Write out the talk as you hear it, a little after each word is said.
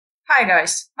Hi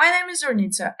guys, my name is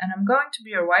Zornitsa and I'm going to be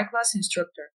your Yclas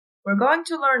instructor. We're going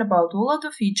to learn about all of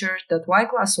the features that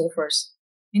Yclas offers.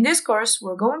 In this course,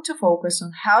 we're going to focus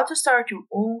on how to start your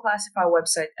own classified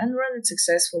website and run it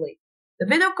successfully. The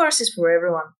video course is for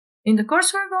everyone. In the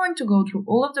course, we're going to go through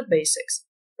all of the basics.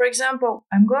 For example,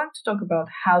 I'm going to talk about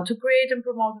how to create and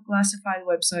promote a classified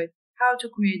website, how to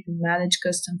create and manage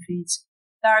custom feeds,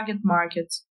 target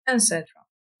markets, etc.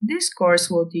 This course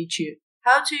will teach you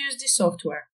how to use the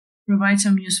software, provide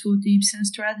some useful tips and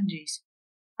strategies,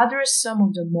 address some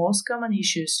of the most common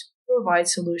issues, provide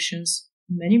solutions,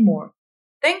 and many more.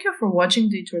 Thank you for watching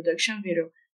the introduction video,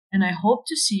 and I hope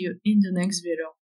to see you in the next video.